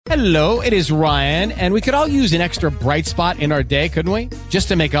Hello, it is Ryan, and we could all use an extra bright spot in our day, couldn't we? Just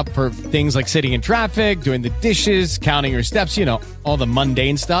to make up for things like sitting in traffic, doing the dishes, counting your steps, you know, all the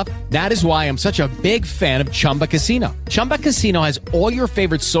mundane stuff. That is why I'm such a big fan of Chumba Casino. Chumba Casino has all your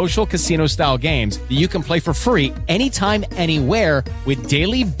favorite social casino-style games that you can play for free anytime, anywhere with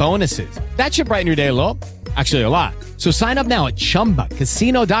daily bonuses. That should brighten your day a little. Actually, a lot. So sign up now at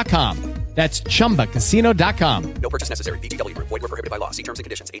ChumbaCasino.com. That's ChumbaCasino.com. No purchase necessary. VGW Group. Void where prohibited by law. See terms and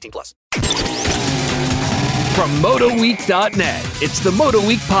conditions. 18+. From MotoWeek.net, it's the Moto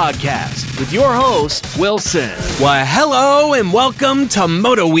Week Podcast with your host, Wilson. Why, hello and welcome to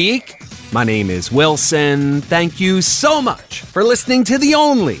Moto Week. My name is Wilson. Thank you so much for listening to the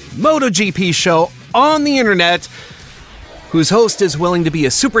only MotoGP show on the internet whose host is willing to be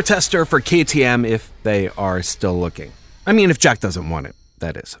a super tester for KTM if they are still looking. I mean, if Jack doesn't want it.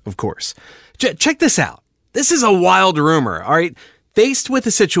 That is, of course. Check this out. This is a wild rumor, all right? Faced with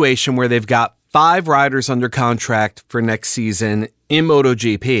a situation where they've got 5 riders under contract for next season in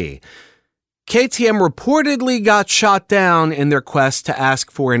MotoGP, KTM reportedly got shot down in their quest to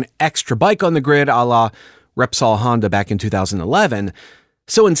ask for an extra bike on the grid a la Repsol Honda back in 2011.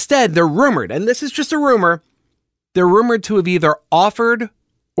 So instead, they're rumored, and this is just a rumor, they're rumored to have either offered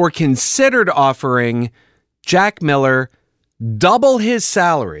or considered offering Jack Miller double his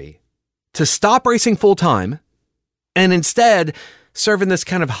salary to stop racing full-time and instead serve in this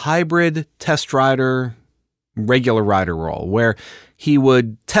kind of hybrid test rider, regular rider role where he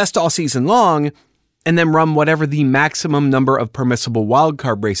would test all season long and then run whatever the maximum number of permissible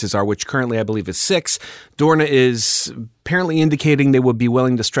wildcard races are, which currently I believe is 6. Dorna is apparently indicating they would be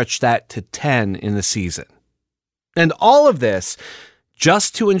willing to stretch that to 10 in the season. And all of this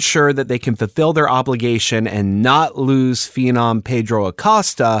just to ensure that they can fulfill their obligation and not lose phenom Pedro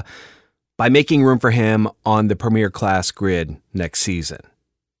Acosta by making room for him on the Premier Class grid next season.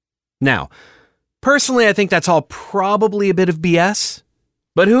 Now, personally, I think that's all probably a bit of BS,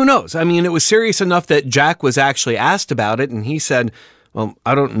 but who knows? I mean, it was serious enough that Jack was actually asked about it, and he said, well,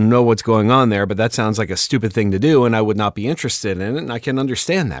 I don't know what's going on there, but that sounds like a stupid thing to do, and I would not be interested in it, and I can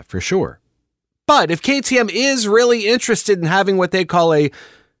understand that for sure. But if KTM is really interested in having what they call a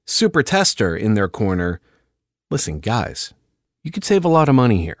super tester in their corner, listen, guys, you could save a lot of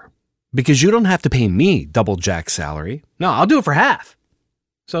money here because you don't have to pay me double Jack's salary. No, I'll do it for half.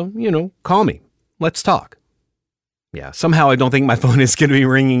 So, call me. Let's talk. Yeah, somehow I don't think my phone is going to be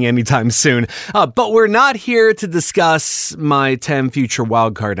ringing anytime soon. But we're not here to discuss my 10 future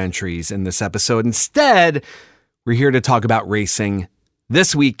wildcard entries in this episode. Instead, we're here to talk about racing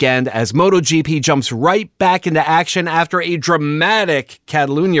this weekend as MotoGP jumps right back into action after a dramatic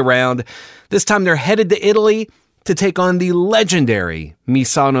Catalunya round. This time they're headed to Italy to take on the legendary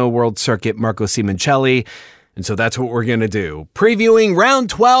Misano World Circuit Marco Simoncelli. And so that's what we're going to do. Previewing round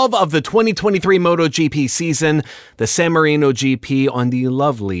 12 of the 2023 MotoGP season, the San Marino GP on the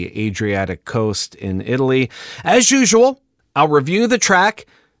lovely Adriatic coast in Italy. As usual, I'll review the track.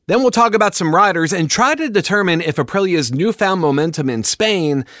 Then we'll talk about some riders and try to determine if Aprilia's newfound momentum in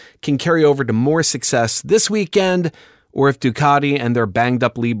Spain can carry over to more success this weekend, or if Ducati and their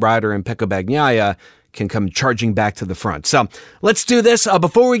banged-up lead rider in Pecco Bagnaia can come charging back to the front. So let's do this.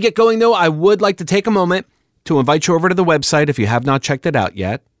 Before we get going, though, I would like to take a moment to invite you over to the website if you have not checked it out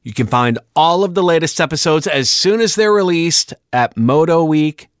yet. You can find all of the latest episodes as soon as they're released at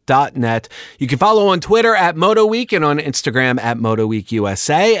MotoWeek.net. You can follow on Twitter at MotoWeek and on Instagram at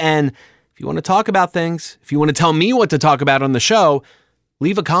MotoWeekUSA. And if you want to talk about things, if you want to tell me what to talk about on the show,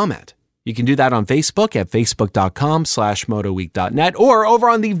 leave a comment. You can do that on Facebook at facebook.com/MotoWeek.net or over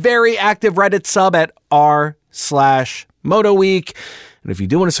on the very active Reddit sub at r/MotoWeek. And if you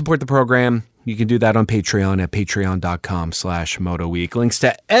do want to support the program, you can do that on Patreon at patreon.com/MotoWeek. Links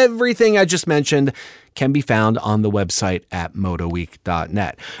to everything I just mentioned can be found on the website at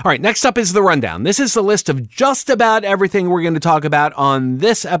motoweek.net. All right, next up is the rundown. This is the list of just about everything we're going to talk about on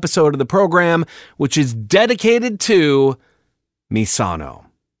this episode of the program, which is dedicated to Misano.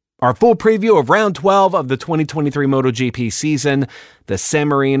 Our full preview of round 12 of the 2023 MotoGP season, the San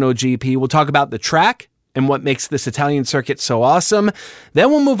Marino GP. We'll talk about the track and what makes this Italian circuit so awesome. Then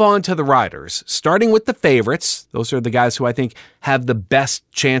we'll move on to the riders, starting with the favorites. Those are the guys who I think have the best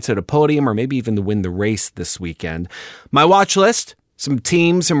chance at a podium or maybe even to win the race this weekend. My watch list, some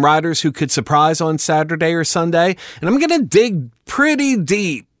teams and riders who could surprise on Saturday or Sunday. And I'm going to dig pretty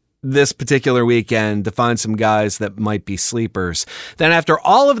deep this particular weekend to find some guys that might be sleepers. Then after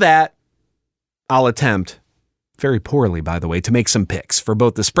all of that, I'll attempt, very poorly by the way, to make some picks for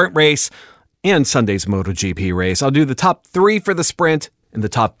both the sprint race and Sunday's MotoGP race. I'll do the top 3 for the sprint in the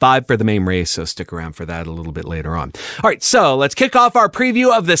top 5 for the main race, so stick around for that a little bit later on. All right, so let's kick off our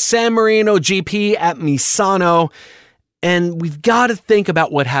preview of the San Marino GP at Misano. And we've got to think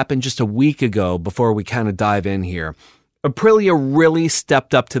about what happened just a week ago before we kind of dive in here. Aprilia really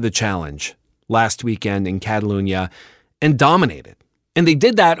stepped up to the challenge last weekend in Catalunya and dominated. And they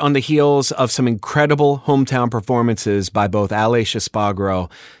did that on the heels of some incredible hometown performances by both Aleix Espargaro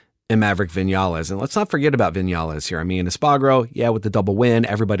and Maverick Viñales. And let's not forget about Viñales here. I mean, Espargaro, yeah, with the double win,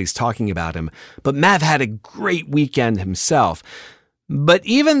 everybody's talking about him. But Mav had a great weekend himself. But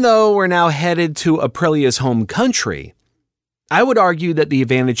even though we're now headed to Aprilia's home country, I would argue that the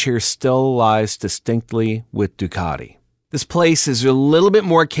advantage here still lies distinctly with Ducati. This place is a little bit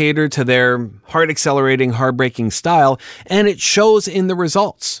more catered to their hard-accelerating, hard-braking style, and it shows in the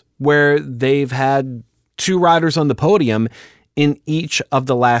results, where they've had 2 riders on the podium in each of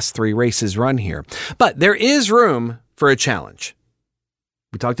the last 3 races run here. But there is room for a challenge.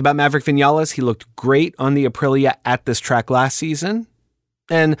 We talked about Maverick Viñales. He looked great on the Aprilia at this track last season.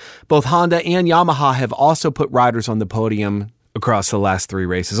 And both Honda and Yamaha have also put riders on the podium across the last 3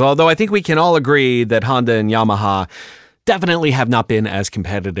 races. Although I think we can all agree that Honda and Yamaha definitely have not been as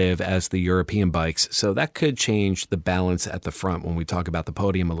competitive as the European bikes. So that could change the balance at the front when we talk about the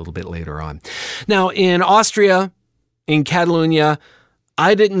podium a little bit later on. Now, in Austria, in Catalunya,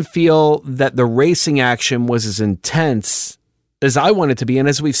 I didn't feel that the racing action was as intense as I wanted to be. And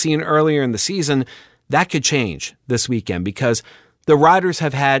as we've seen earlier in the season, that could change this weekend because the riders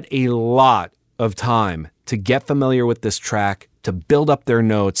have had a lot of time to get familiar with this track, to build up their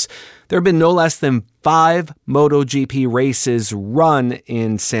notes. There have been no less than 5 MotoGP races run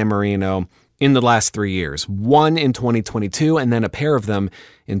in San Marino in the last 3 years. 1 in 2022, and then a pair of them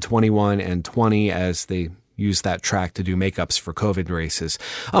in 21 and 20 as they use that track to do makeups for COVID races.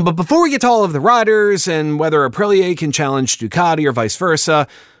 But before we get to all of the riders and whether Aprilia can challenge Ducati or vice versa,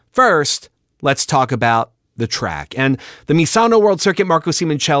 first, let's talk about the track. And the Misano World Circuit Marco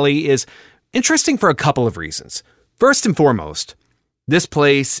Simoncelli is interesting for a couple of reasons. First and foremost, this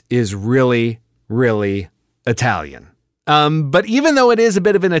place is really, really Italian. But even though it is a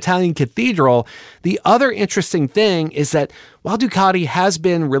bit of an Italian cathedral, the other interesting thing is that while Ducati has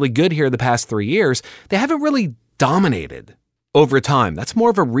been really good here the past 3 years, they haven't really dominated over time. That's more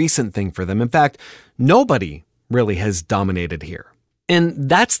of a recent thing for them. In fact, nobody really has dominated here. And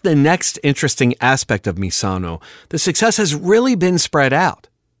that's the next interesting aspect of Misano. The success has really been spread out.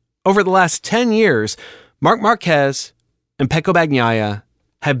 Over the last 10 years, Marc Marquez and Pecco Bagnaia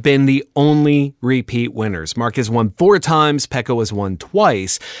have been the only repeat winners. Marc has won 4 times, Pecco has won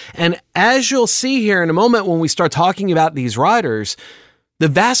twice. And as you'll see here in a moment when we start talking about these riders, the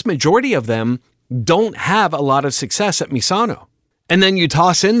vast majority of them don't have a lot of success at Misano. And then you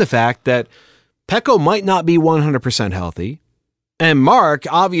toss in the fact that Pecco might not be 100% healthy, and Marc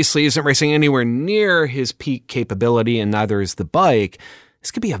obviously isn't racing anywhere near his peak capability, and neither is the bike. This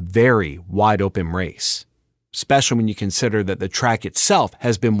could be a very wide open race, especially when you consider that the track itself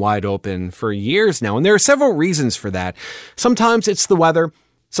has been wide open for years now. And there are several reasons for that. Sometimes it's the weather.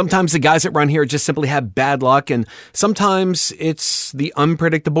 Sometimes the guys that run here just simply have bad luck. And sometimes it's the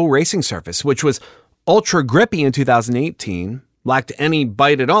unpredictable racing surface, which was ultra grippy in 2018, lacked any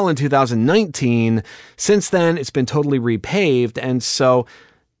bite at all in 2019. Since then, it's been totally repaved. And so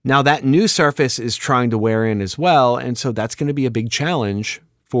now that new surface is trying to wear in as well. And so that's going to be a big challenge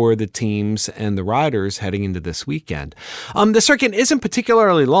for the teams and the riders heading into this weekend. The circuit isn't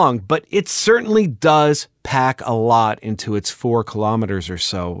particularly long, but it certainly does pack a lot into its 4 kilometers or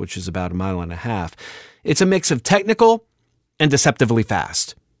so, which is about 1.5 miles. It's a mix of technical and deceptively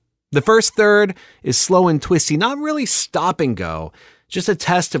fast. The first third is slow and twisty, not really stop and go, just a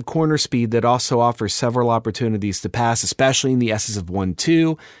test of corner speed that also offers several opportunities to pass, especially in the S's of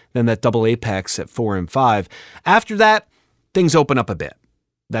 1-2, then that double apex at 4 and 5. After that, things open up a bit.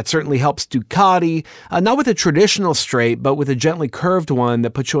 That certainly helps Ducati, not with a traditional straight, but with a gently curved one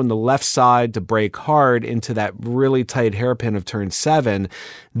that puts you on the left side to brake hard into that really tight hairpin of turn 7.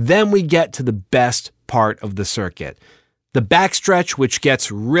 Then we get to the best part of the circuit. The backstretch, which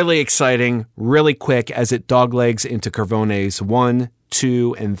gets really exciting, really quick as it doglegs into Curvones 1,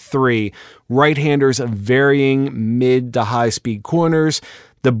 2, and 3. Right-handers of varying mid to high speed corners.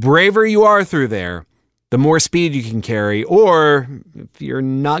 The braver you are through there, the more speed you can carry, or if you're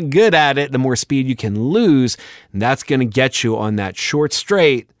not good at it, the more speed you can lose. And that's going to get you on that short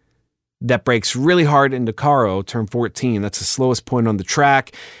straight that breaks really hard into Caro, turn 14. That's the slowest point on the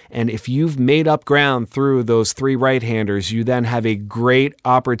track. And if you've made up ground through those 3 right-handers, you then have a great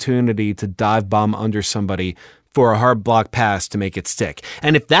opportunity to dive bomb under somebody for a hard block pass to make it stick.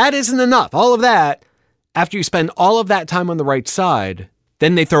 And if that isn't enough, all of that, after you spend all of that time on the right side,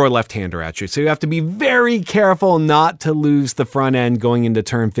 then they throw a left-hander at you. So you have to be very careful not to lose the front end going into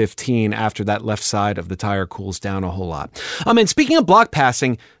turn 15 after that left side of the tire cools down a whole lot. And speaking of block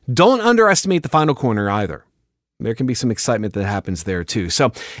passing, don't underestimate the final corner either. There can be some excitement that happens there too.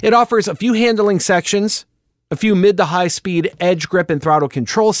 So it offers a few handling sections, a few mid to high speed edge grip and throttle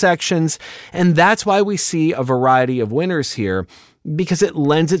control sections, and that's why we see a variety of winners here, because it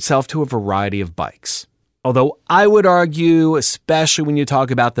lends itself to a variety of bikes. Although I would argue, especially when you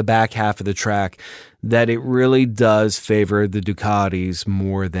talk about the back half of the track, that it really does favor the Ducatis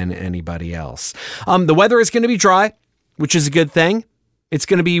more than anybody else. The weather is going to be dry, which is a good thing. It's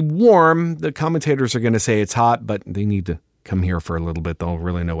going to be warm. The commentators are going to say it's hot, but they need to come here for a little bit. They'll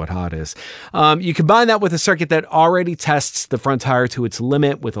really know what hot is. You combine that with a circuit that already tests the front tire to its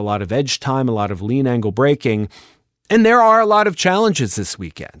limit with a lot of edge time, a lot of lean angle braking, and there are a lot of challenges this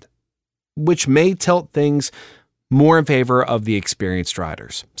weekend, which may tilt things more in favor of the experienced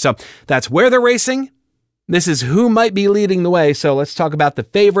riders. So that's where they're racing. This is who might be leading the way. So let's talk about the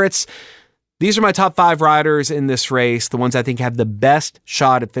favorites. These are my top 5 riders in this race, the ones I think have the best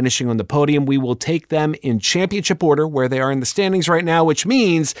shot at finishing on the podium. We will take them in championship order where they are in the standings right now, which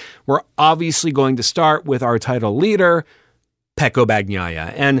means we're obviously going to start with our title leader, Pecco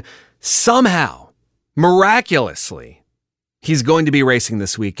Bagnaia. And somehow, miraculously, he's going to be racing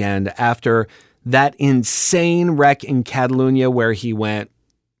this weekend after that insane wreck in Catalunya where he went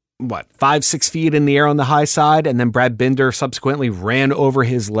 5-6 feet in the air on the high side, and then Brad Binder subsequently ran over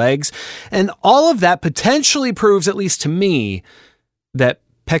his legs. And all of that potentially proves, at least to me, that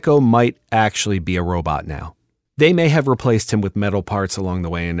Pecco might actually be a robot now. They may have replaced him with metal parts along the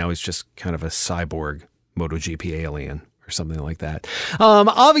way, and now he's just kind of a cyborg MotoGP alien or something like that.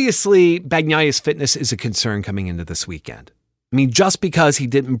 Obviously, Bagnaia's fitness is a concern coming into this weekend. I mean, just because he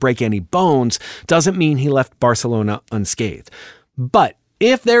didn't break any bones doesn't mean he left Barcelona unscathed. But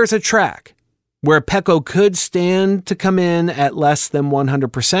if there's a track where Pecco could stand to come in at less than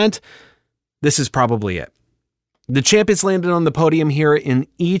 100%, this is probably it. The champ has landed on the podium here in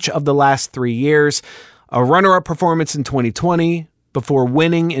each of the last 3 years, a runner-up performance in 2020, before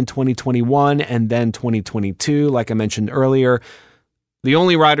winning in 2021 and then 2022, like I mentioned earlier. The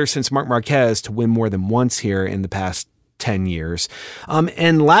only rider since Marc Marquez to win more than once here in the past 10 years.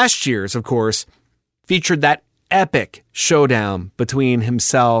 And last year's, of course, featured that epic showdown between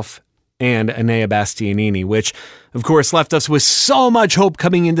himself and Enea Bastianini, which, of course, left us with so much hope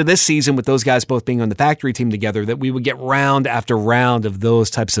coming into this season with those guys both being on the factory team together that we would get round after round of those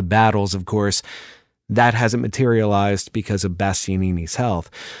types of battles. Of course, that hasn't materialized because of Bastianini's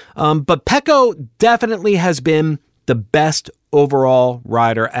health. But Pecco definitely has been the best overall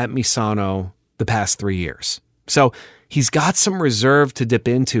rider at Misano the past 3 years. So he's got some reserve to dip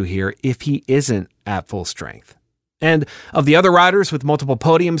into here if he isn't at full strength. And of the other riders with multiple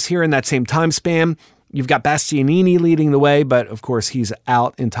podiums here in that same time span, you've got Bastianini leading the way, but of course he's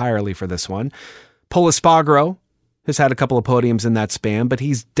out entirely for this one. Pol Espargaro has had a couple of podiums in that span, but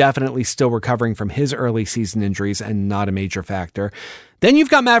he's definitely still recovering from his early season injuries and not a major factor. Then you've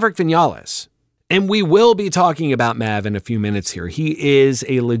got Maverick Viñales, and we will be talking about Mav in a few minutes here. He is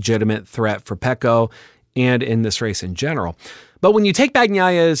a legitimate threat for Pecco and in this race in general. But when you take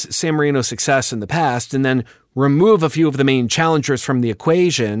Bagnaia's San Marino success in the past and then remove a few of the main challengers from the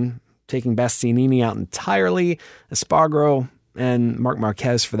equation, taking Bastianini out entirely, Espargaro and Marc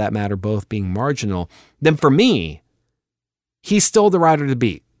Marquez, for that matter, both being marginal, then for me, he's still the rider to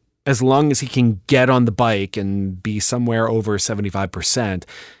beat. As long as he can get on the bike and be somewhere over 75%,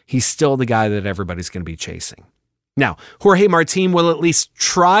 he's still the guy that everybody's going to be chasing. Now, Jorge Martin will at least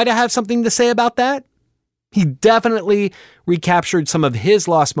try to have something to say about that. He definitely recaptured some of his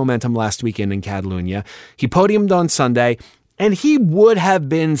lost momentum last weekend in Catalunya. He podiumed on Sunday, and he would have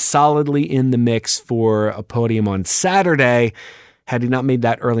been solidly in the mix for a podium on Saturday had he not made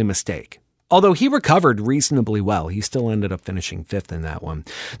that early mistake. Although he recovered reasonably well, he still ended up finishing 5th in that one.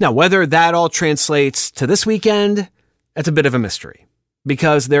 Now, whether that all translates to this weekend, that's a bit of a mystery,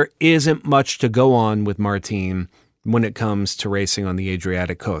 because there isn't much to go on with Martin when it comes to racing on the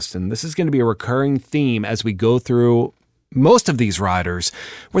Adriatic coast. And this is going to be a recurring theme as we go through most of these riders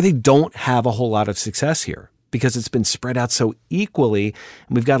where they don't have a whole lot of success here because it's been spread out so equally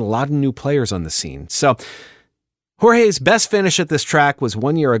and we've got a lot of new players on the scene. So Jorge's best finish at this track was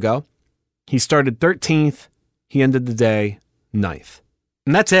 1 year ago. He started 13th. He ended the day 9th.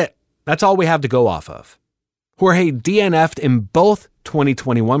 And that's it. That's all we have to go off of. Jorge DNF'd in both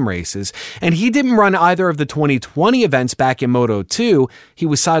 2021 races, and he didn't run either of the 2020 events back in Moto 2. He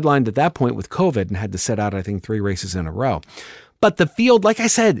was sidelined at that point with COVID and had to sit out, I think, 3 races in a row. But the field, like I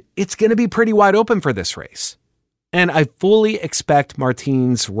said, it's going to be pretty wide open for this race. And I fully expect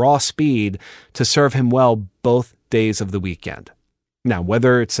Martin's raw speed to serve him well both days of the weekend. Now,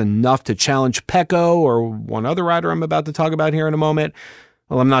 whether it's enough to challenge Pecco or one other rider I'm about to talk about here in a moment,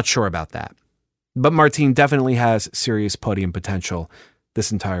 well, I'm not sure about that. But Martin definitely has serious podium potential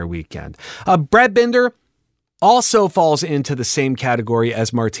this entire weekend. Brad Binder also falls into the same category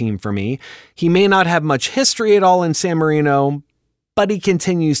as Martin for me. He may not have much history at all in San Marino, but he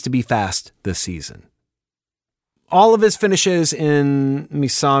continues to be fast this season. All of his finishes in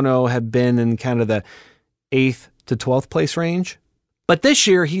Misano have been in kind of the 8th to 12th place range. But this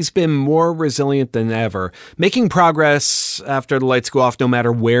year, he's been more resilient than ever, making progress after the lights go off no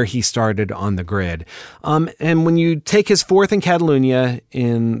matter where he started on the grid. And when you take his 4th in Catalunya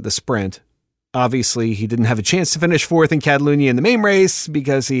in the sprint, obviously he didn't have a chance to finish 4th in Catalunya in the main race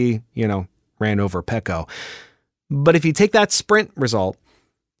because he, ran over Pecco. But if you take that sprint result,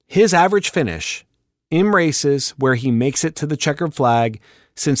 his average finish in races where he makes it to the checkered flag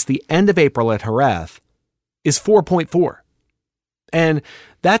since the end of April at Jerez is 4.4. And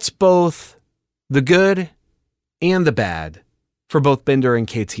that's both the good and the bad for both Binder and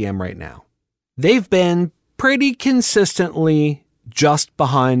KTM right now. They've been pretty consistently just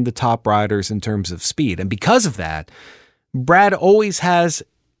behind the top riders in terms of speed. And because of that, Brad always has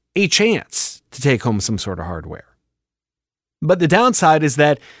a chance to take home some sort of hardware. But the downside is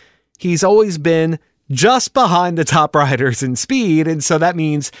that he's always been just behind the top riders in speed, and so that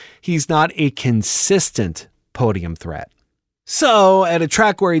means he's not a consistent podium threat. So, at a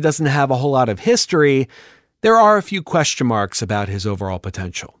track where he doesn't have a whole lot of history, there are a few question marks about his overall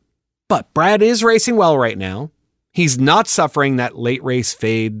potential. But Brad is racing well right now. He's not suffering that late race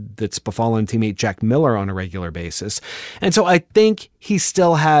fade that's befallen teammate Jack Miller on a regular basis. And so I think he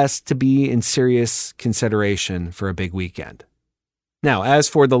still has to be in serious consideration for a big weekend. Now, as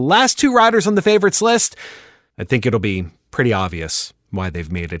for the last 2 riders on the favorites list, I think it'll be pretty obvious why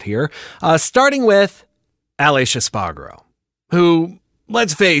they've made it here. Starting with Aleix Espargaro, who,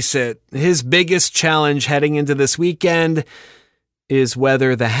 let's face it, his biggest challenge heading into this weekend is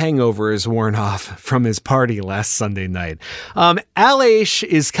whether the hangover is worn off from his party last Sunday night. Aleix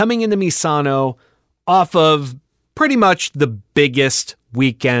is coming into Misano off of pretty much the biggest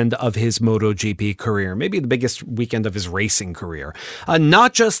weekend of his MotoGP career, maybe the biggest weekend of his racing career.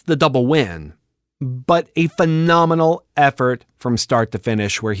 Not just the double win, but a phenomenal effort from start to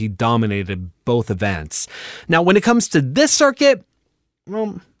finish where he dominated both events. Now, when it comes to this circuit,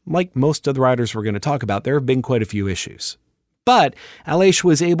 well, like most of the riders we're going to talk about, there have been quite a few issues. But Aleix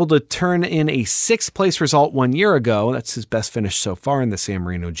was able to turn in a 6th place result 1 year ago. That's his best finish so far in the San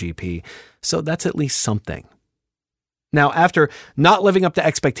Marino GP. So that's at least something. Now, after not living up to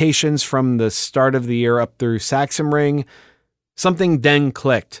expectations from the start of the year up through Sachsenring, something then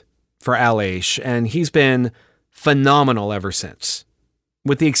clicked for Aleix, and he's been phenomenal ever since.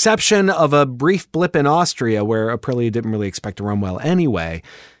 With the exception of a brief blip in Austria where Aprilia didn't really expect to run well anyway,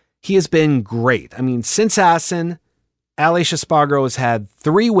 he has been great. I mean, since Assen, Aleix Espargaro has had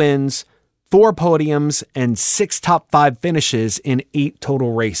 3 wins, 4 podiums, and 6 top 5 finishes in 8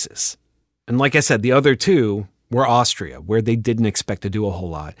 total races. And like I said, the other 2 were Austria, where they didn't expect to do a whole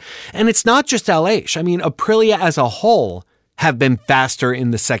lot. And it's not just Aleix. I mean, Aprilia as a whole have been faster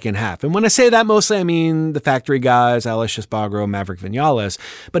in the second half. And when I say that, mostly I mean the factory guys, Aleix Espargaro, Maverick Vinales,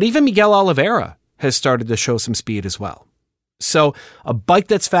 but even Miguel Oliveira has started to show some speed as well. So a bike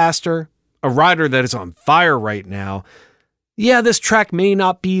that's faster, a rider that is on fire right now. Yeah, this track may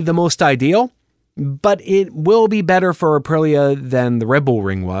not be the most ideal, but it will be better for Aprilia than the Red Bull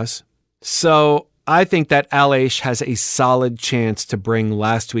Ring was. So I think that Aleix has a solid chance to bring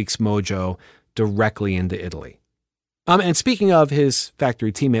last week's mojo directly into Italy. And speaking of his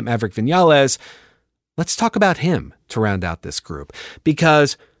factory teammate Maverick Vinales, let's talk about him to round out this group,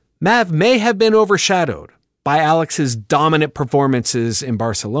 because Mav may have been overshadowed by Alex's dominant performances in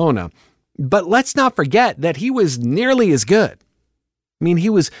Barcelona, but let's not forget that he was nearly as good. I mean, he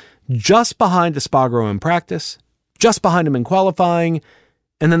was just behind Espargaro in practice, just behind him in qualifying,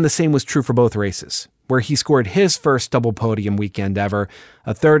 and then the same was true for both races, where he scored his first double podium weekend ever,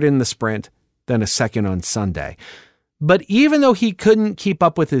 a 3rd in the sprint, then a 2nd on Sunday. But even though he couldn't keep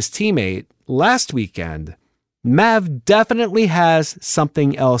up with his teammate last weekend, Mav definitely has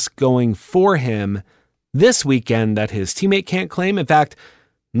something else going for him this weekend that his teammate can't claim. In fact,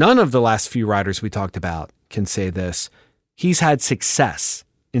 none of the last few riders we talked about can say this. He's had success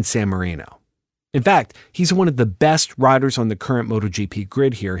in San Marino. In fact, he's one of the best riders on the current MotoGP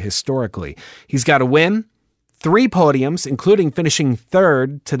grid here historically. He's got a win, 3 podiums, including finishing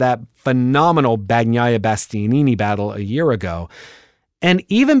 3rd to that phenomenal Bagnaia-Bastianini battle a year ago. And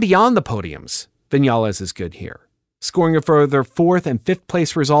even beyond the podiums, Vinales is good here. scoring a further 4th and 5th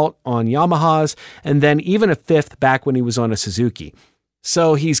place result on Yamahas, and then even a 5th back when he was on a Suzuki.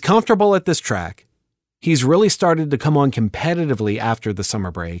 So he's comfortable at this track. He's really started to come on competitively after the summer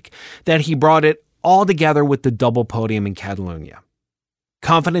break, that he brought it all together with the double podium in Catalunya.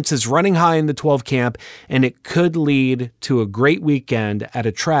 Confidence is running high in the 12 camp, and it could lead to a great weekend at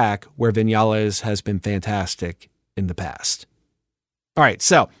a track where Viñales has been fantastic in the past. All right,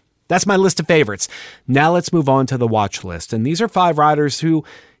 so that's my list of favorites. Now let's move on to the watch list. And these are 5 riders who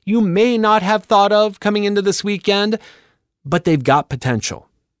you may not have thought of coming into this weekend, but they've got potential.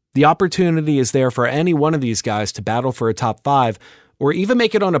 The opportunity is there for any one of these guys to battle for a top 5 or even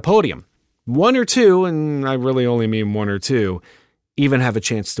make it on a podium. 1 or 2, and I really only mean 1 or 2, even have a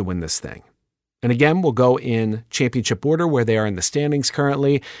chance to win this thing. And again, we'll go in championship order where they are in the standings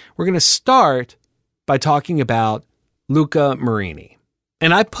currently. We're going to start by talking about Luca Marini.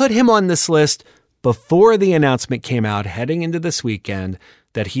 And I put him on this list before the announcement came out heading into this weekend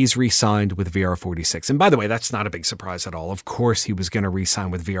that he's re-signed with VR46. And by the way, that's not a big surprise at all. Of course he was going to re-sign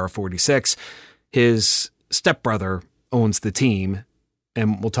with VR46. His stepbrother owns the team,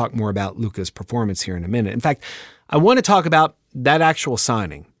 and we'll talk more about Luca's performance here in a minute. In fact, I want to talk about that actual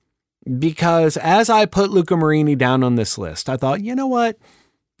signing because as I put Luca Marini down on this list, I thought, you know what?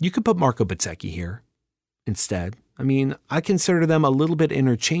 You could put Marco Bezzecchi here instead. I mean, I consider them a little bit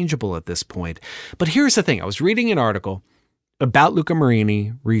interchangeable at this point. But here's the thing. I was reading an article about Luca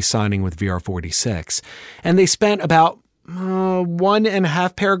Marini re-signing with VR46, and they spent about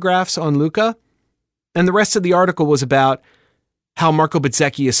 1.5 paragraphs on Luca, and the rest of the article was about how Marco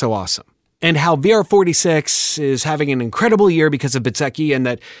Bezzecchi is so awesome and how VR46 is having an incredible year because of Bezzecchi, and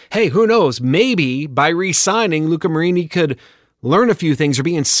that, hey, who knows, maybe by re-signing, Luca Marini could learn a few things or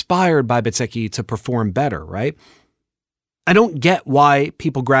be inspired by Bezzecchi to perform better, right? I don't get why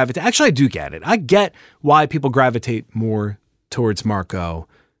people gravitate. Actually, I do get it. I get why people gravitate more towards Marco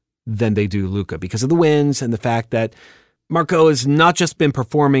than they do Luca because of the wins and the fact that Marco has not just been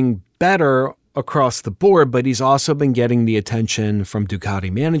performing better across the board, but he's also been getting the attention from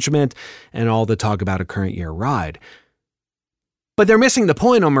Ducati management and all the talk about a current year ride. But they're missing the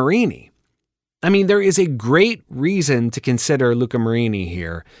point on Marini. I mean, there is a great reason to consider Luca Marini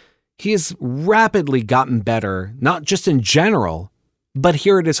here. He has rapidly gotten better, not just in general, but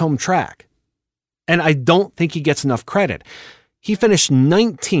here at his home track. And I don't think he gets enough credit. He finished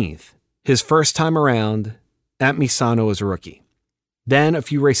 19th his first time around at Misano as a rookie. Then, a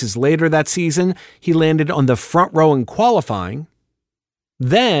few races later that season, he landed on the front row in qualifying.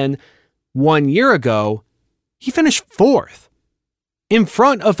 Then, 1 year ago, he finished 4th in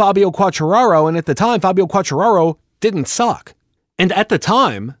front of Fabio Quartararo. And at the time, Fabio Quartararo didn't suck. And at the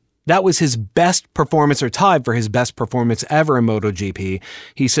time, that was his best performance or tied for his best performance ever in MotoGP.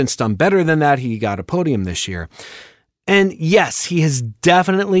 He's since done better than that. He got a podium this year. And yes, he has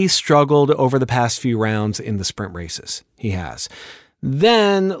definitely struggled over the past few rounds in the sprint races. He has.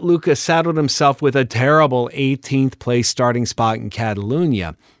 Then Luca saddled himself with a terrible 18th place starting spot in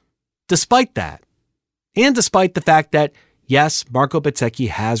Catalunya. Despite that, and despite the fact that, yes, Marco Bezzecchi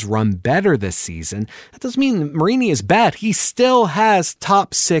has run better this season, that doesn't mean Marini is bad. He still has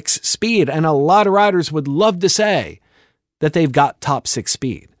top 6 speed, and a lot of riders would love to say that they've got top 6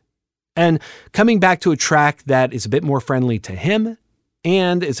 speed. And coming back to a track that is a bit more friendly to him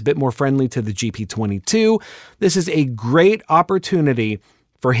and is a bit more friendly to the GP22, this is a great opportunity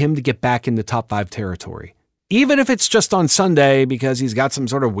for him to get back in the top 5 territory. Even if it's just on Sunday because he's got some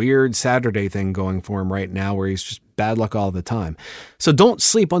sort of weird Saturday thing going for him right now where he's just bad luck all the time. So don't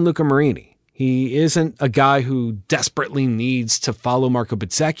sleep on Luca Marini. He isn't a guy who desperately needs to follow Marco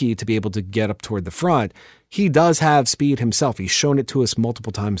Bezzecchi to be able to get up toward the front. He does have speed himself. He's shown it to us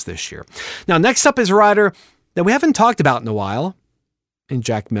multiple times this year. Now, next up is a rider that we haven't talked about in a while, in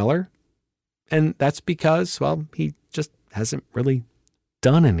Jack Miller. And that's because, well, he just hasn't really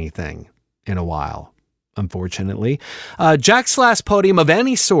done anything in a while, unfortunately. Jack's last podium of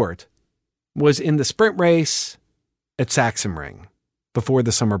any sort was in the sprint race at Sachsenring before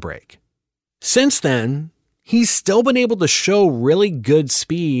the summer break. Since then, he's still been able to show really good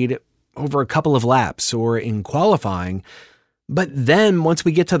speed over a couple of laps or in qualifying. But then once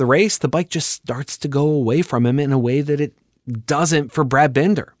we get to the race, the bike just starts to go away from him in a way that it doesn't for Brad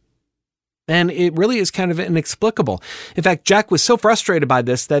Binder. And it really is kind of inexplicable. In fact, Jack was so frustrated by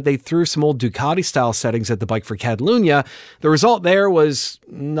this that they threw some old Ducati-style settings at the bike for Catalunya. The result there was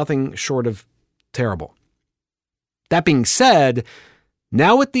nothing short of terrible. That being said,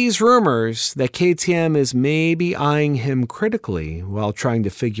 now with these rumors that KTM is maybe eyeing him critically while trying to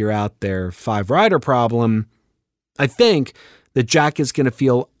figure out their 5-rider problem, I think that Jack is going to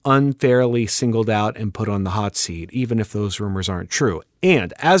feel unfairly singled out and put on the hot seat, even if those rumors aren't true.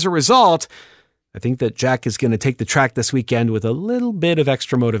 And as a result, I think that Jack is going to take the track this weekend with a little bit of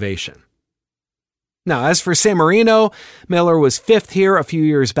extra motivation. Now, as for San Marino, Miller was 5th here a few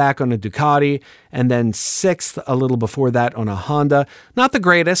years back on a Ducati, and then 6th a little before that on a Honda. Not the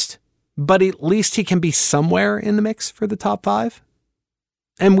greatest, but at least he can be somewhere in the mix for the top 5.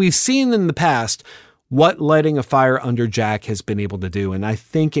 And we've seen in the past what lighting a fire under Jack has been able to do, and I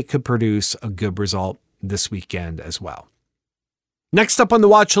think it could produce a good result this weekend as well. Next up on the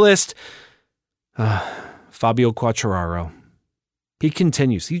watch list, Fabio Quartararo. He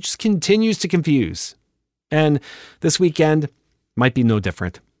just continues to confuse. And this weekend might be no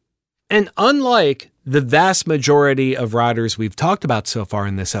different. And unlike the vast majority of riders we've talked about so far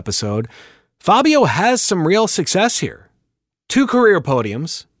in this episode, Fabio has some real success here. 2 career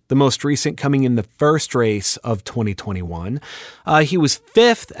podiums, the most recent coming in the first race of 2021. He was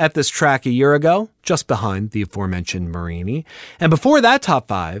 5th at this track a year ago, just behind the aforementioned Marini. And before that top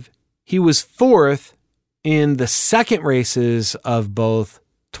 5, he was 4th in the second races of both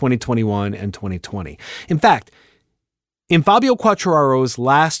 2021 and 2020. In fact, in Fabio Quartararo's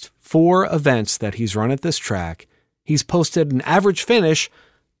last 4 events that he's run at this track, he's posted an average finish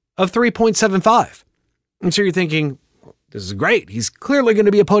of 3.75. And so you're thinking, this is great. He's clearly going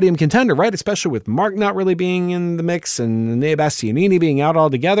to be a podium contender, right? Especially with Mark not really being in the mix and Nea Bastianini being out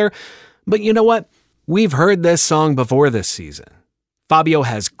altogether. But you know what? We've heard this song before this season. Fabio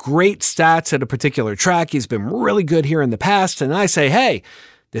has great stats at a particular track. He's been really good here in the past. And I say, hey,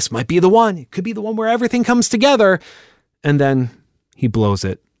 this might be the one. It could be the one where everything comes together. And then he blows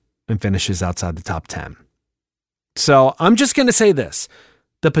it and finishes outside the top 10. So I'm just going to say this.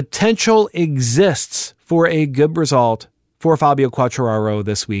 The potential exists for a good result for Fabio Quartararo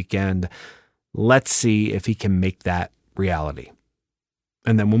this weekend. Let's see if he can make that reality.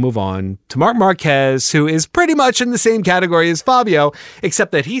 And then we'll move on to Marc Marquez, who is pretty much in the same category as Fabio,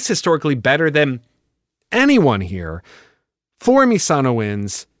 except that he's historically better than anyone here. 4 Misano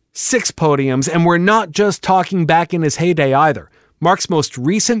wins, 6 podiums, and we're not just talking back in his heyday either. Marc's most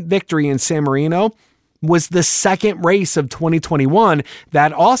recent victory in San Marino was the second race of 2021.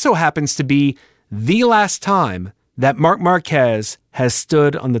 That also happens to be the last time that Marc Marquez has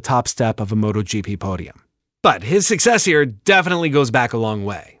stood on the top step of a MotoGP podium. But his success here definitely goes back a long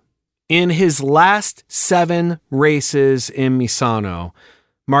way. In his last 7 races in Misano,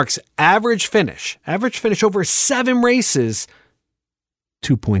 Marc's average finish over 7 races,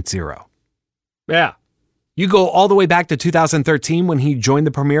 2.0. Yeah. You go all the way back to 2013 when he joined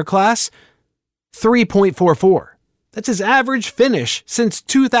the Premier class, 3.44. That's his average finish since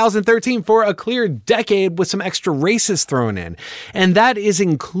 2013 for a clear decade with some extra races thrown in. And that is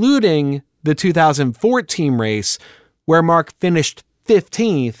including the 2014 race where Marc finished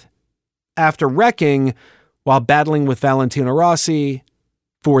 15th after wrecking while battling with Valentino Rossi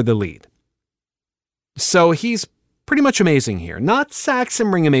for the lead. So he's pretty much amazing here. Not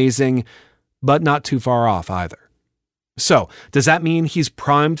Sachsenring amazing, but not too far off either. So, does that mean he's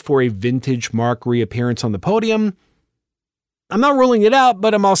primed for a vintage Marc reappearance on the podium? I'm not ruling it out,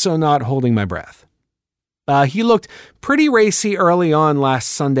 but I'm also not holding my breath. He looked pretty racy early on last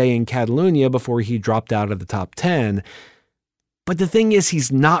Sunday in Catalunya before he dropped out of the top 10. But the thing is,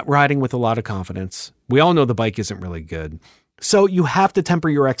 he's not riding with a lot of confidence. We all know the bike isn't really good. So you have to temper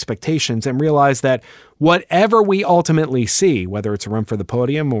your expectations and realize that whatever we ultimately see, whether it's a run for the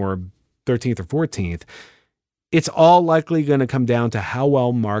podium or 13th or 14th, it's all likely going to come down to how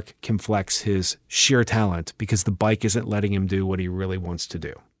well Marc can flex his sheer talent because the bike isn't letting him do what he really wants to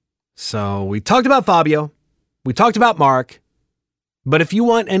do. So we talked about Fabio, we talked about Marc, but if you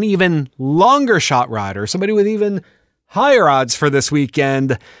want an even longer shot rider, somebody with even higher odds for this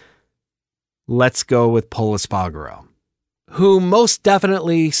weekend, let's go with Pol Espargaro, who most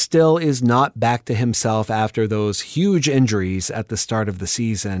definitely still is not back to himself after those huge injuries at the start of the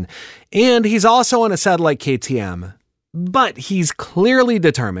season. And he's also on a satellite KTM, but he's clearly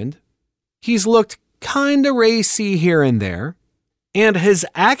determined. He's looked kind of racy here and there, and has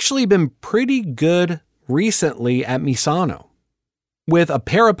actually been pretty good recently at Misano, with a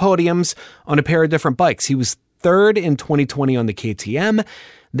pair of podiums on a pair of different bikes. He was 3rd in 2020 on the KTM,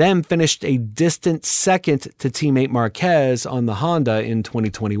 then finished a distant 2nd to teammate Marquez on the Honda in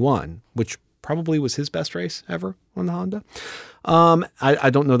 2021, which probably was his best race ever on the Honda. I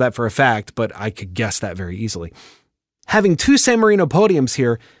don't know that for a fact, but I could guess that very easily. Having 2 San Marino podiums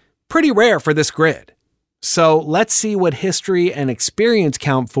here, pretty rare for this grid. So let's see what history and experience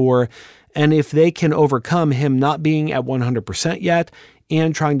count for, and if they can overcome him not being at 100% yet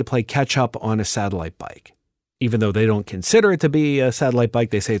and trying to play catch up on a satellite bike. even though they don't consider it to be a satellite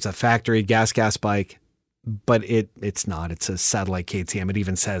bike. They say it's a factory gas bike, but it's not. It's a satellite KTM. It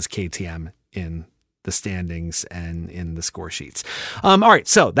even says KTM in the standings and in the score sheets. All right,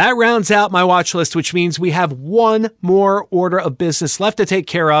 so that rounds out my watch list, which means we have one more order of business left to take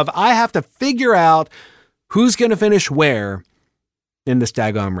care of. I have to figure out who's going to finish where in this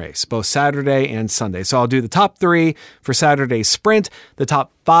daggone race, both Saturday and Sunday. So I'll do the top 3 for Saturday's sprint, the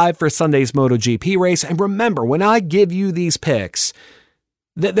top 5 for Sunday's MotoGP race. And remember, when I give you these picks,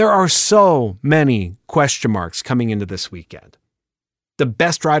 that there are so many question marks coming into this weekend. The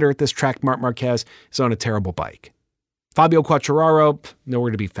best rider at this track, Marc Marquez, is on a terrible bike. Fabio Quartararo, nowhere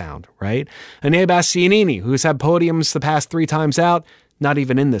to be found, right? Enea Bastianini, who's had podiums the past 3 times out, not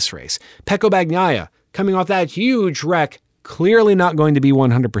even in this race. Pecco Bagnaia, coming off that huge wreck, clearly not going to be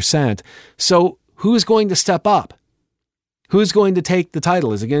 100%. So who's going to step up? Who's going to take the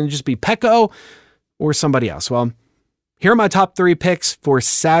title? Is it going to just be Pecco or somebody else? Well, here are my top 3 picks for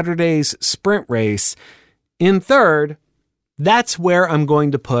Saturday's sprint race. In third, that's where I'm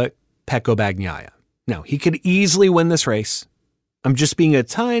going to put Pecco Bagnaia. Now, he could easily win this race. I'm just being a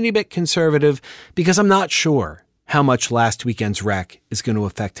tiny bit conservative because I'm not sure how much last weekend's wreck is going to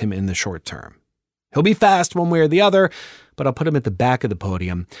affect him in the short term. He'll be fast one way or the other, but I'll put him at the back of the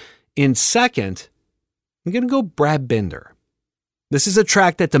podium. In second, I'm going to go Brad Binder. This is a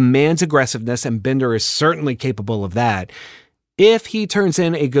track that demands aggressiveness, and Binder is certainly capable of that. If he turns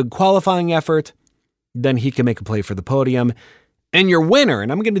in a good qualifying effort, then he can make a play for the podium. And your winner,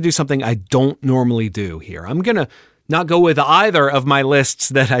 and I'm going to do something I don't normally do here. I'm going to not go with either of my lists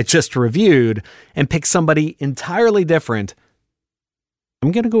that I just reviewed and pick somebody entirely different.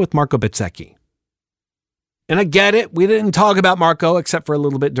 I'm going to go with Marco Bezzecchi. And I get it. We didn't talk about Marco except for a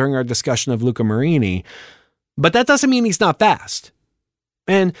little bit during our discussion of Luca Marini. But that doesn't mean he's not fast.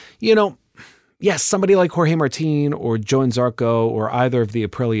 And, yes, somebody like Jorge Martin or Joan Zarco or either of the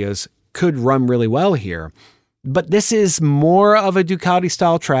Aprilias could run really well here. But this is more of a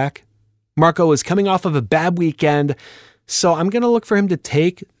Ducati-style track. Marco is coming off of a bad weekend, so I'm going to look for him to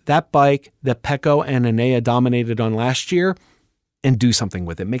take that bike that Pecco and Enea dominated on last year and do something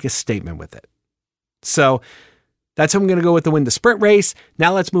with it, make a statement with it. So that's how I'm going to go with the win the sprint race.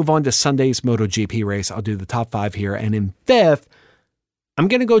 Now let's move on to Sunday's MotoGP race. I'll do the top 5 here. And in fifth, I'm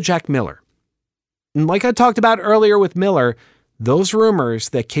going to go Jack Miller. And like I talked about earlier with Miller, those rumors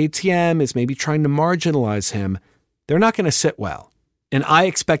that KTM is maybe trying to marginalize him, they're not going to sit well. And I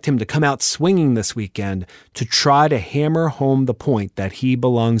expect him to come out swinging this weekend to try to hammer home the point that he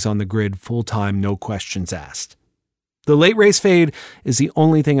belongs on the grid full-time, no questions asked. The late race fade is the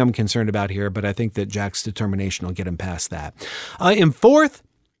only thing I'm concerned about here, but I think that Jack's determination will get him past that. In fourth,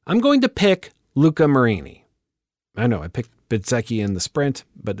 I'm going to pick Luca Marini. I know I picked Bezzecchi in the sprint,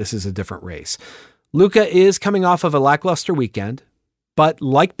 but this is a different race. Luca is coming off of a lackluster weekend, but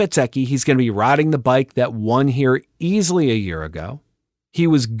like Bezzecchi, he's going to be riding the bike that won here easily a year ago. He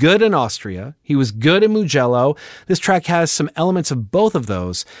was good in Austria. He was good in Mugello. This track has some elements of both of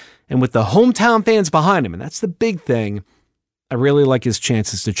those. And with the hometown fans behind him, and that's the big thing, I really like his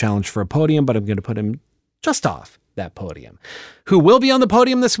chances to challenge for a podium, but I'm going to put him just off that podium. Who will be on the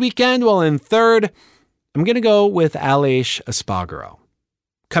podium this weekend? Well, in third, I'm going to go with Aleix Espargaro.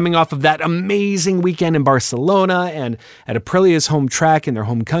 Coming off of that amazing weekend in Barcelona and at Aprilia's home track in their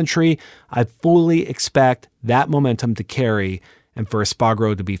home country, I fully expect that momentum to carry and for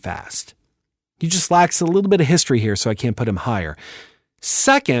Espargaro to be fast. He just lacks a little bit of history here, so I can't put him higher.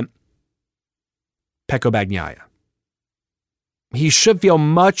 Second, Pecco Bagnaia. He should feel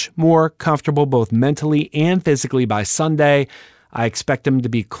much more comfortable both mentally and physically by Sunday. I expect him to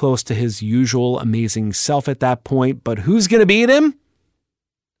be close to his usual amazing self at that point, but who's going to beat him?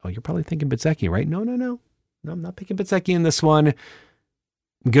 Oh, you're probably thinking Bezzecchi, right? No, I'm not picking Bezzecchi in this one.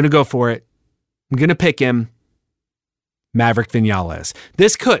 I'm going to go for it. I'm going to pick him. Maverick Viñales.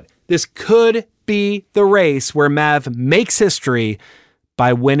 This could be the race where Mav makes history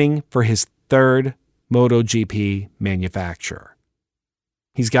by winning for his third MotoGP manufacturer.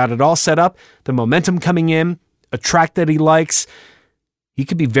 He's got it all set up, the momentum coming in, a track that he likes. He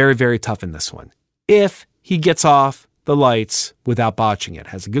could be very, very tough in this one. If he gets off the lights without botching it,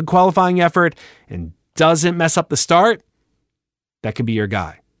 has a good qualifying effort, and doesn't mess up the start, that could be your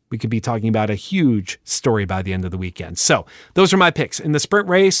guy. We could be talking about a huge story by the end of the weekend. So those are my picks. In the sprint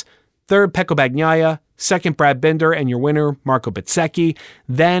race, third, Pecco Bagnaia. Second, Brad Binder, and your winner, Marco Bezzecchi.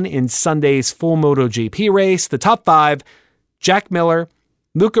 Then in Sunday's full MotoGP race, the top 5, Jack Miller,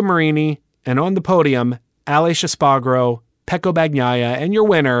 Luca Marini, and on the podium, Aleix Espargaro, Pecco Bagnaia, and your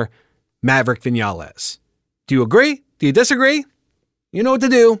winner, Maverick Viñales. Do you agree? Do you disagree? You know what to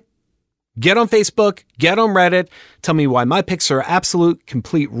do. Get on Facebook, get on Reddit, tell me why my picks are absolute,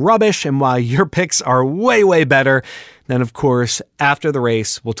 complete rubbish and why your picks are way, way better. Then, of course, after the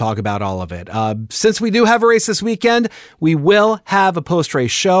race, we'll talk about all of it. Since we do have a race this weekend, we will have a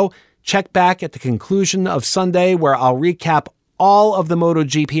post-race show. Check back at the conclusion of Sunday where I'll recap all of the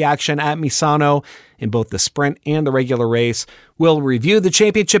MotoGP action at Misano in both the sprint and the regular race. We'll review the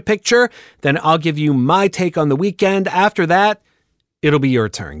championship picture, then I'll give you my take on the weekend. After that, it'll be your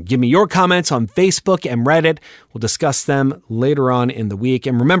turn. Give me your comments on Facebook and Reddit. We'll discuss them later on in the week.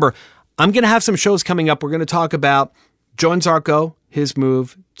 And remember, I'm going to have some shows coming up. We're going to talk about Joan Zarco, his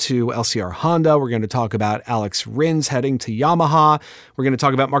move to LCR Honda. We're going to talk about Alex Rins heading to Yamaha. We're going to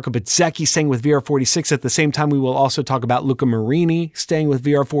talk about Marco Bezzecchi staying with VR46. At the same time, we will also talk about Luca Marini staying with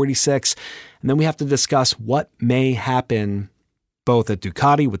VR46. And then we have to discuss what may happen both at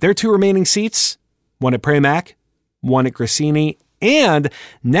Ducati with their 2 remaining seats, one at Pramac, one at Gresini, and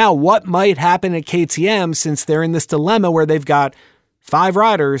now what might happen at KTM since they're in this dilemma where they've got 5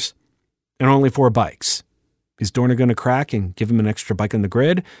 riders and only 4 bikes. Is Dorna going to crack and give him an extra bike on the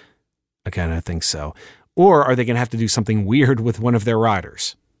grid? I kind of think so. Or are they going to have to do something weird with one of their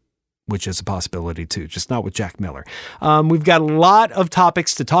riders? Which is a possibility too, just not with Jack Miller. We've got a lot of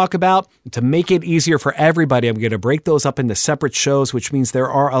topics to talk about. To make it easier for everybody, I'm going to break those up into separate shows, which means there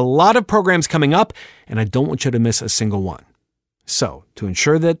are a lot of programs coming up, and I don't want you to miss a single one. So, to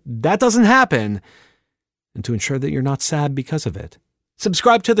ensure that that doesn't happen, and to ensure that you're not sad because of it,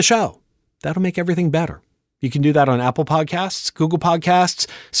 subscribe to the show. That'll make everything better. You can do that on Apple Podcasts, Google Podcasts,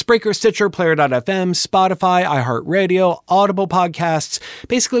 Spreaker, Stitcher, Player.fm, Spotify, iHeartRadio, Audible Podcasts.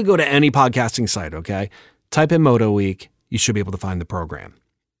 Basically, go to any podcasting site, okay? Type in Moto Week. You should be able to find the program.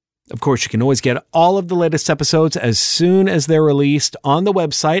 Of course, you can always get all of the latest episodes as soon as they're released on the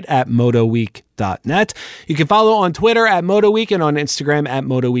website at motoweek.net. You can follow on Twitter at MotoWeek and on Instagram at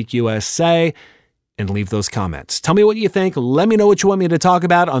MotoWeekUSA. And leave those comments. Tell me what you think. Let me know what you want me to talk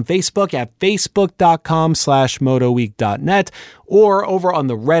about on Facebook at facebook.com/motoweek.net or over on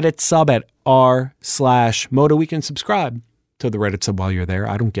the Reddit sub at r/motoweek and subscribe to the Reddit sub while you're there.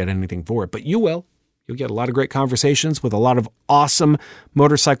 I don't get anything for it, but you will. You'll get a lot of great conversations with a lot of awesome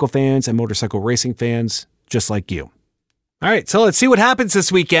motorcycle fans and motorcycle racing fans just like you. All right, so let's see what happens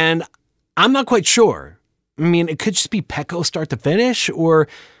this weekend. I'm not quite sure. I mean, it could just be Pecco start to finish, or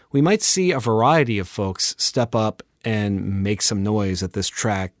we might see a variety of folks step up and make some noise at this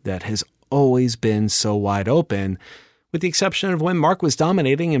track that has always been so wide open, with the exception of when Mark was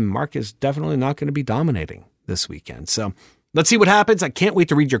dominating, and Mark is definitely not going to be dominating this weekend. So let's see what happens. I can't wait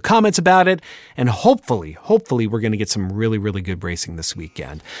to read your comments about it, and hopefully we're going to get some really, really good racing this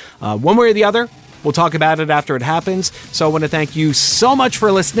weekend. One way or the other, we'll talk about it after it happens. So I want to thank you so much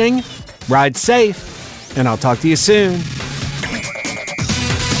for listening. Ride safe, and I'll talk to you soon.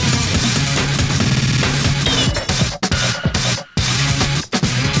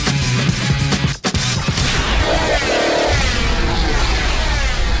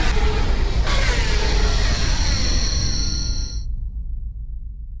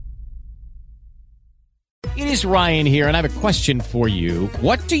 It is Ryan here, and I have a question for you.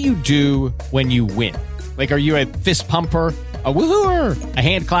 What do you do when you win? Like, are you a fist pumper, a woohooer, a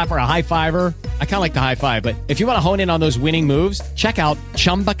hand clapper, a high fiver? I kind of like the high five, but if you want to hone in on those winning moves, check out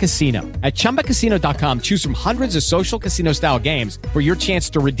Chumba Casino. At ChumbaCasino.com, choose from hundreds of social casino-style games for your chance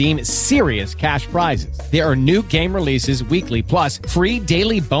to redeem serious cash prizes. There are new game releases weekly, plus free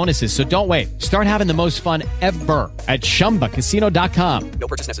daily bonuses. So don't wait. Start having the most fun ever at ChumbaCasino.com. No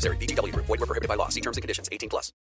purchase necessary. VGW Group. Void where prohibited by law. See terms and conditions. 18+.